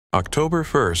October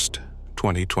 1st,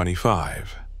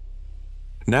 2025.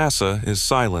 NASA is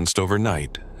silenced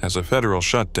overnight as a federal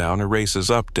shutdown erases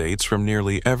updates from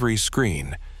nearly every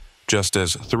screen, just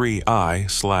as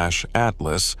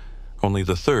 3I/Atlas, only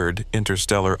the third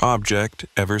interstellar object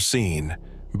ever seen,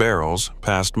 barrels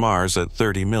past Mars at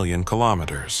 30 million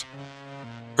kilometers.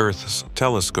 Earth's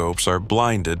telescopes are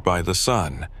blinded by the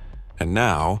sun, and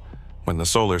now, when the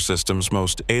solar system's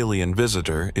most alien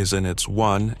visitor is in its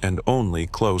one and only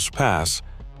close pass,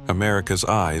 America's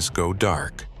eyes go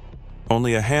dark.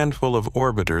 Only a handful of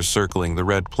orbiters circling the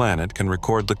red planet can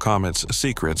record the comet's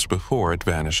secrets before it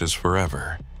vanishes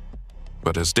forever.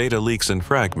 But as data leaks in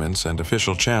fragments and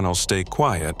official channels stay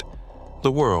quiet,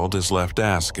 the world is left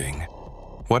asking,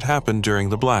 what happened during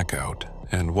the blackout,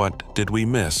 and what did we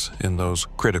miss in those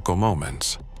critical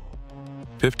moments?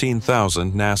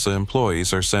 15,000 NASA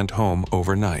employees are sent home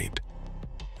overnight.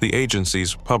 The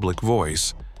agency's public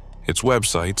voice, its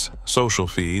websites, social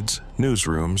feeds,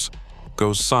 newsrooms,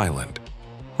 goes silent,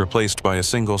 replaced by a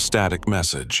single static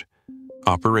message: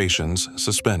 operations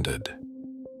suspended.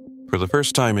 For the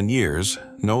first time in years,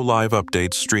 no live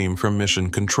updates stream from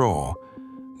mission control.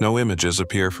 No images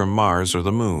appear from Mars or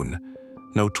the Moon.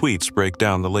 No tweets break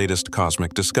down the latest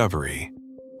cosmic discovery.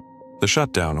 The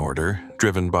shutdown order,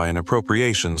 driven by an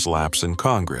appropriations lapse in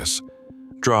Congress,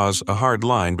 draws a hard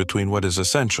line between what is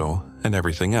essential and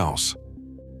everything else.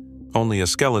 Only a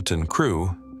skeleton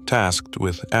crew, tasked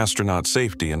with astronaut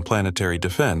safety and planetary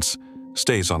defense,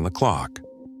 stays on the clock.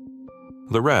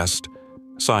 The rest,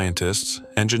 scientists,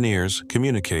 engineers,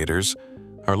 communicators,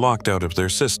 are locked out of their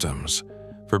systems,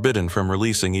 forbidden from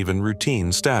releasing even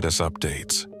routine status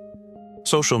updates.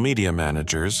 Social media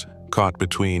managers, caught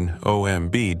between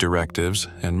OMB directives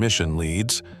and mission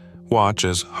leads, watch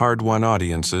as hard-won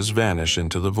audiences vanish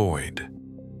into the void.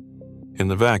 In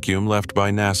the vacuum left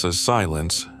by NASA's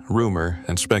silence, rumor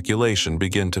and speculation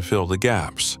begin to fill the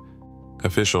gaps.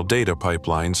 Official data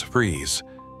pipelines freeze,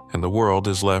 and the world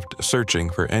is left searching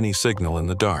for any signal in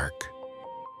the dark.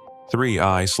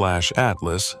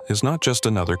 3I/Atlas is not just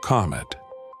another comet.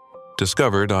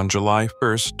 Discovered on July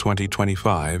 1,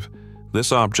 2025,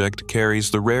 this object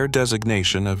carries the rare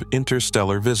designation of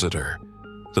interstellar visitor,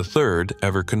 the third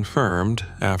ever confirmed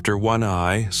after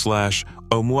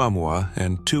 1I/Oumuamua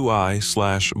and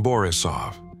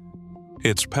 2I/Borisov.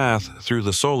 Its path through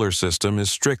the solar system is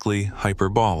strictly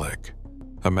hyperbolic,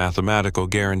 a mathematical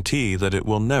guarantee that it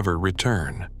will never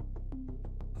return.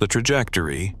 The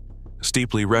trajectory,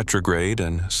 steeply retrograde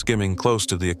and skimming close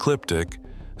to the ecliptic,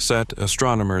 set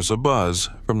astronomers abuzz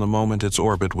from the moment its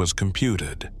orbit was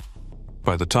computed.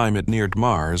 By the time it neared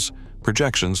Mars,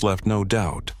 projections left no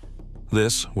doubt.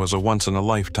 This was a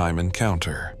once-in-a-lifetime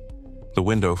encounter. The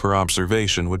window for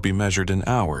observation would be measured in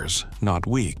hours, not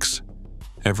weeks.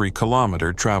 Every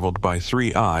kilometer traveled by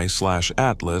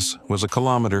 3I/Atlas was a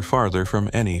kilometer farther from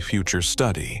any future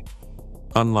study.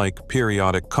 Unlike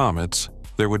periodic comets,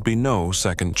 there would be no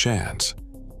second chance.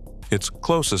 Its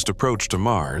closest approach to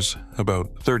Mars,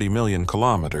 about 30 million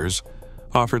kilometers,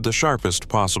 offered the sharpest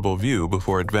possible view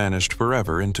before it vanished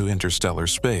forever into interstellar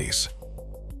space.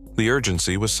 The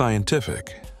urgency was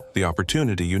scientific, the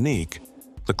opportunity unique,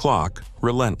 the clock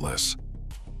relentless.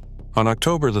 On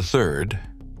October the 3rd,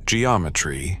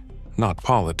 geometry, not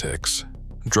politics,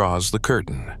 draws the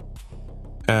curtain.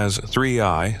 As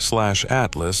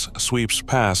 3I/Atlas sweeps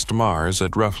past Mars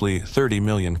at roughly 30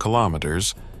 million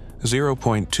kilometers,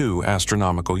 0.2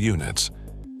 astronomical units,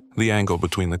 the angle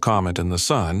between the comet and the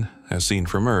Sun, as seen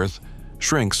from Earth,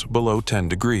 shrinks below 10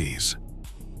 degrees.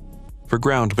 For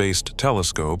ground-based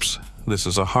telescopes, this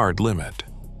is a hard limit.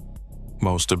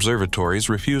 Most observatories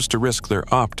refuse to risk their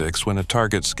optics when a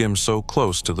target skims so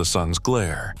close to the Sun's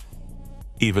glare.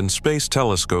 Even space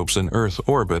telescopes in Earth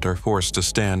orbit are forced to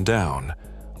stand down,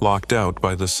 locked out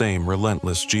by the same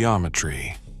relentless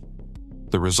geometry.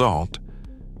 The result?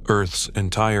 Earth's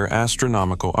entire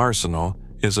astronomical arsenal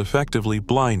is effectively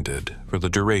blinded for the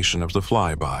duration of the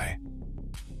flyby.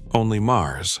 Only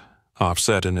Mars,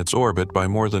 offset in its orbit by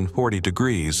more than 40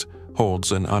 degrees,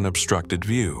 holds an unobstructed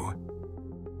view.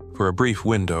 For a brief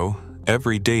window,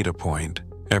 every data point,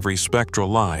 every spectral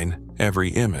line, every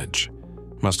image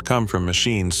must come from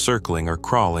machines circling or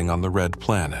crawling on the red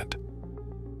planet.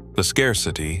 The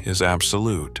scarcity is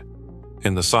absolute.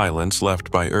 In the silence left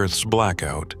by Earth's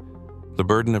blackout, the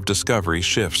burden of discovery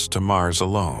shifts to Mars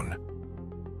alone.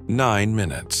 9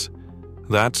 minutes.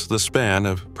 That's the span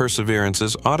of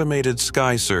Perseverance's automated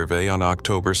sky survey on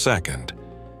October 2nd,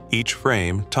 each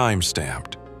frame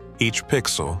time-stamped, each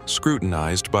pixel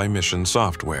scrutinized by mission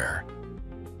software.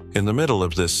 In the middle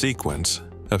of this sequence,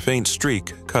 a faint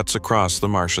streak cuts across the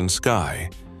Martian sky,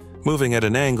 moving at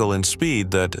an angle and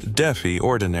speed that defy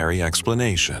ordinary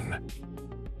explanation.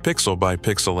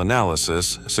 Pixel-by-pixel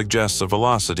analysis suggests a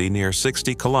velocity near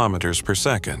 60 kilometers per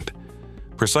second,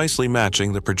 precisely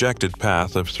matching the projected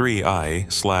path of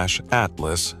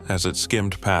 3I/Atlas as it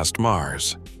skimmed past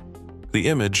Mars. The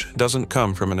image doesn't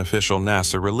come from an official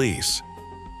NASA release.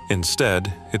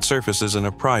 Instead, it surfaces in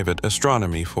a private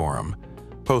astronomy forum,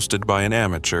 posted by an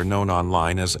amateur known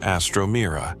online as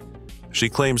Astromira. She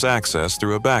claims access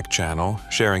through a back channel,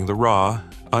 sharing the raw,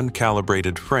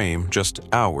 uncalibrated frame just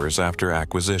hours after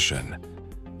acquisition.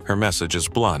 Her message is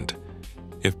blunt.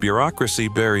 If bureaucracy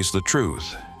buries the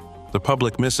truth, the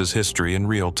public misses history in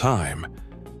real time.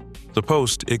 The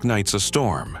post ignites a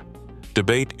storm.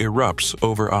 Debate erupts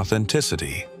over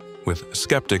authenticity, with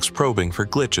skeptics probing for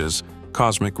glitches,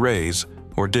 cosmic rays,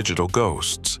 or digital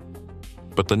ghosts.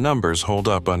 But the numbers hold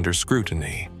up under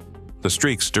scrutiny. The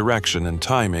streak's direction and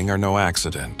timing are no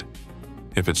accident.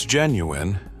 If it's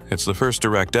genuine, it's the first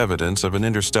direct evidence of an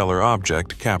interstellar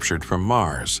object captured from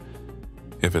Mars.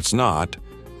 If it's not,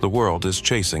 the world is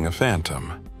chasing a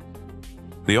phantom.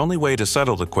 The only way to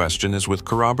settle the question is with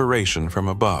corroboration from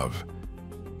above.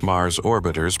 Mars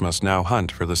orbiters must now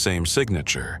hunt for the same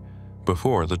signature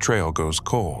before the trail goes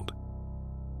cold.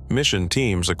 Mission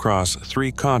teams across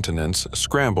 3 continents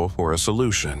scramble for a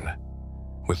solution.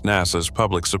 With NASA's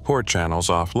public support channels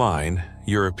offline,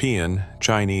 European,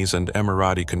 Chinese, and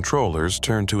Emirati controllers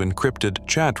turn to encrypted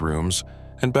chat rooms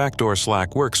and backdoor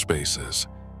Slack workspaces,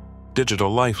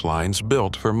 digital lifelines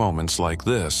built for moments like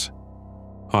this.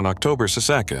 On October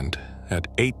 2nd, at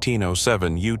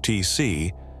 18:07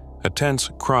 UTC, a tense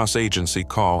cross-agency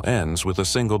call ends with a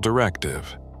single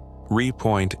directive: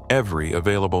 repoint every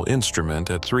available instrument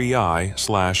at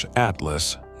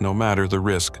 3I/Atlas, no matter the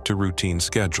risk to routine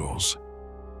schedules.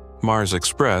 Mars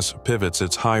Express pivots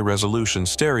its high-resolution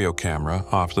stereo camera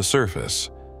off the surface.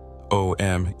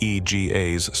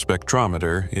 OMEGA's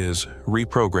spectrometer is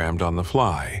reprogrammed on the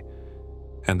fly,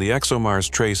 and the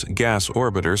ExoMars Trace gas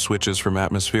orbiter switches from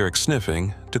atmospheric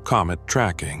sniffing to comet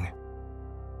tracking.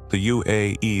 The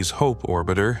UAE's HOPE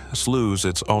orbiter slews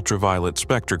its ultraviolet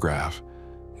spectrograph,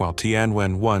 while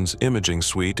Tianwen-1's imaging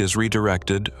suite is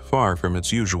redirected far from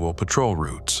its usual patrol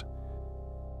routes.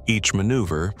 Each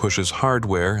maneuver pushes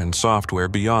hardware and software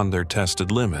beyond their tested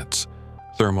limits,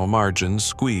 thermal margins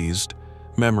squeezed,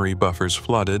 memory buffers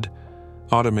flooded,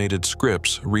 automated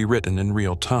scripts rewritten in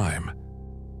real time.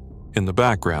 In the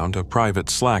background, a private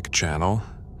Slack channel,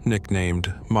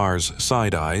 nicknamed Mars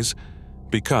Side Eyes,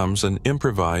 becomes an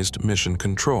improvised mission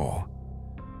control.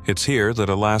 It's here that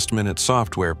a last-minute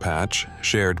software patch,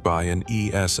 shared by an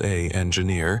ESA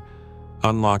engineer,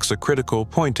 unlocks a critical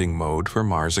pointing mode for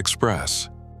Mars Express.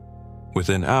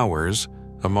 Within hours,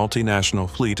 a multinational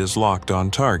fleet is locked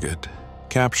on target,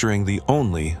 capturing the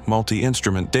only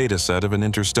multi-instrument dataset of an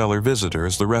interstellar visitor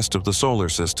as the rest of the solar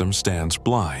system stands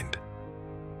blind.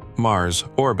 Mars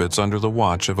orbits under the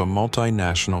watch of a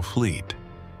multinational fleet,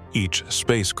 each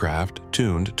spacecraft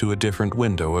tuned to a different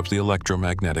window of the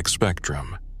electromagnetic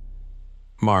spectrum.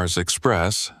 Mars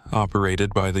Express,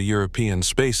 operated by the European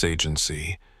Space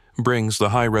Agency, brings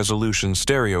the high-resolution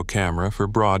stereo camera for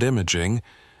broad imaging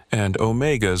and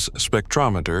Omega's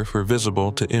spectrometer for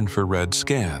visible to infrared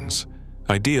scans,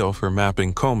 ideal for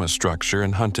mapping coma structure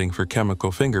and hunting for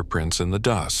chemical fingerprints in the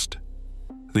dust.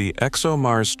 The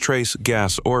ExoMars Trace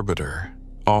gas orbiter,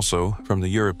 also from the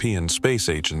European Space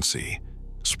Agency,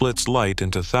 splits light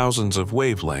into thousands of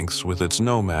wavelengths with its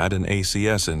NOMAD and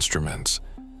ACS instruments,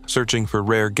 searching for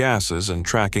rare gases and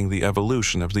tracking the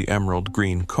evolution of the emerald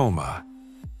green coma.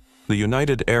 The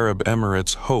United Arab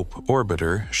Emirates HOPE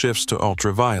orbiter shifts to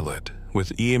ultraviolet,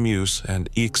 with EMUS and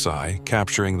ICSI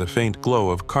capturing the faint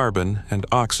glow of carbon and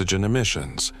oxygen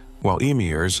emissions, while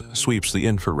EMIRS sweeps the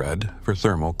infrared for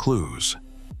thermal clues.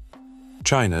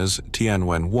 China's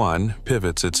Tianwen-1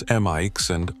 pivots its MIX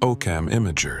and OCAM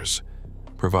imagers,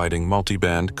 providing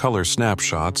multiband color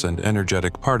snapshots and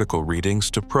energetic particle readings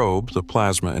to probe the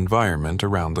plasma environment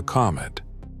around the comet.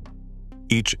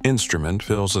 Each instrument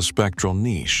fills a spectral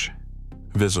niche: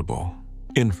 visible,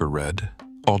 infrared,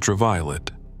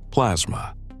 ultraviolet,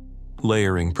 plasma,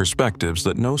 layering perspectives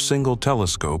that no single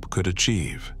telescope could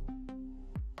achieve.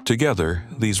 Together,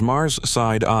 these Mars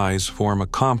Side Eyes form a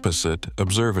composite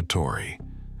observatory,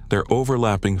 their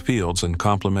overlapping fields and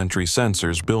complementary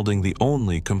sensors building the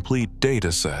only complete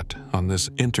data set on this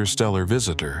interstellar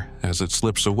visitor as it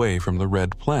slips away from the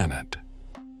red planet.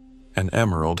 An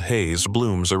emerald haze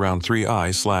blooms around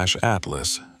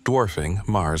 3I/Atlas, dwarfing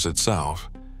Mars itself.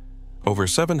 Over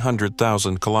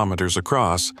 700,000 kilometers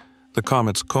across, the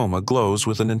comet's coma glows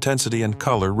with an intensity and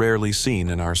color rarely seen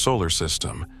in our solar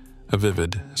system, a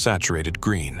vivid, saturated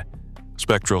green.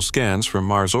 Spectral scans from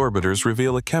Mars orbiters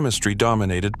reveal a chemistry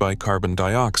dominated by carbon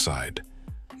dioxide,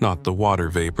 not the water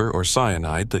vapor or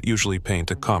cyanide that usually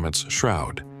paint a comet's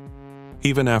shroud.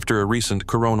 Even after a recent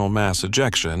coronal mass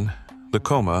ejection, the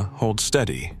coma holds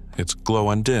steady, its glow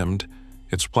undimmed,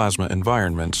 its plasma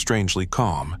environment strangely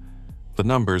calm. The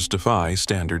numbers defy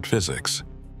standard physics.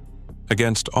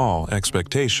 Against all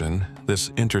expectation,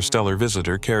 this interstellar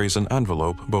visitor carries an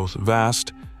envelope both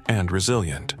vast and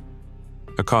resilient,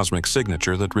 a cosmic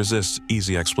signature that resists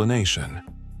easy explanation.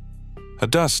 A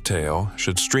dust tail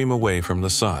should stream away from the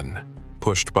Sun,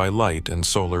 pushed by light and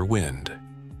solar wind.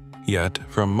 Yet,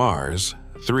 from Mars,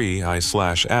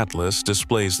 3I/Atlas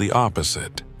displays the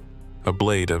opposite, a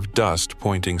blade of dust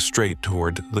pointing straight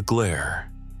toward the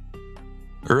glare.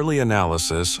 Early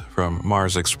analysis from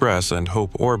Mars Express and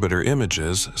Hope orbiter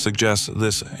images suggests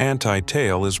this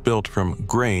anti-tail is built from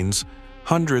grains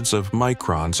hundreds of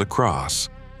microns across,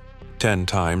 10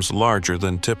 times larger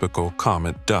than typical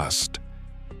comet dust.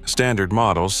 Standard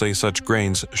models say such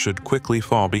grains should quickly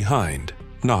fall behind,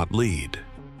 not lead.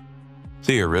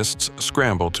 Theorists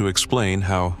scramble to explain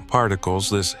how particles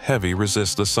this heavy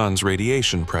resist the Sun's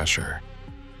radiation pressure.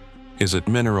 Is it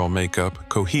mineral makeup,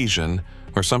 cohesion,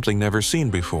 or something never seen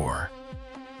before?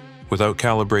 Without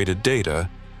calibrated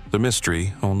data, the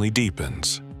mystery only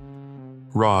deepens.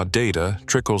 Raw data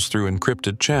trickles through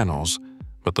encrypted channels,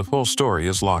 but the full story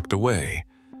is locked away,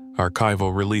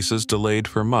 archival releases delayed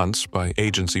for months by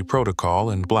agency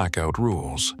protocol and blackout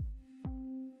rules.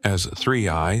 As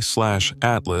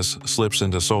 3I/Atlas slips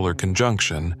into solar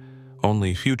conjunction,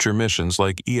 only future missions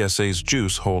like ESA's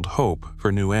JUICE hold hope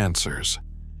for new answers.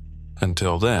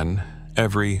 Until then,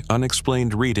 every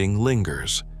unexplained reading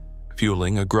lingers,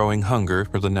 fueling a growing hunger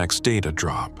for the next data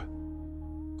drop.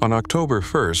 On October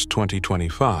 1,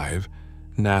 2025,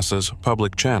 NASA's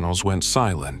public channels went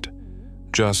silent,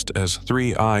 just as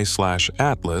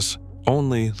 3I/Atlas,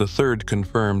 only the third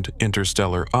confirmed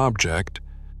interstellar object,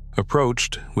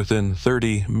 approached within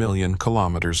 30 million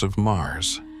kilometers of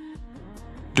Mars.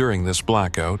 During this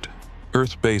blackout,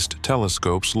 Earth-based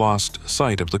telescopes lost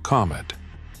sight of the comet,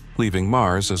 leaving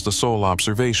Mars as the sole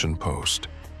observation post.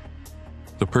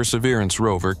 The Perseverance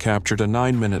rover captured a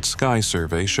 9-minute sky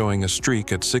survey showing a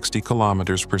streak at 60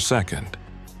 kilometers per second,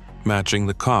 matching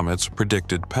the comet's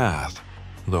predicted path,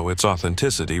 though its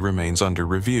authenticity remains under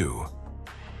review.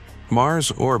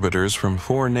 Mars orbiters from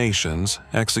 4 nations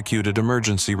executed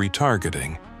emergency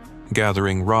retargeting,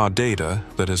 gathering raw data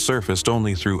that has surfaced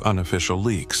only through unofficial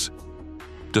leaks.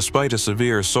 Despite a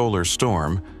severe solar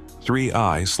storm,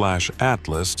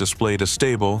 3I/Atlas displayed a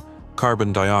stable,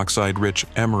 carbon dioxide-rich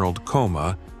emerald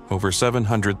coma over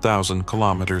 700,000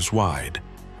 kilometers wide,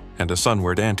 and a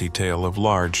sunward antitail of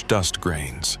large dust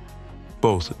grains,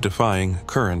 both defying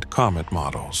current comet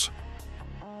models.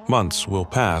 Months will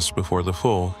pass before the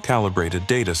full, calibrated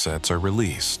datasets are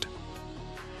released.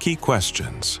 Key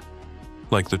questions,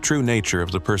 like the true nature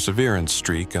of the Perseverance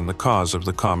streak and the cause of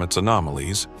the comet's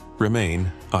anomalies,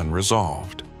 remain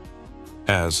unresolved.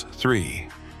 As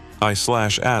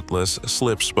 3I/Atlas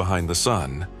slips behind the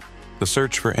Sun, the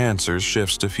search for answers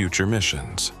shifts to future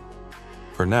missions.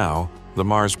 For now, the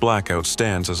Mars blackout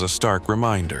stands as a stark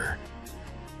reminder.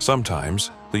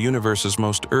 Sometimes, the universe's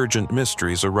most urgent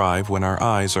mysteries arrive when our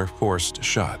eyes are forced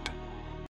shut.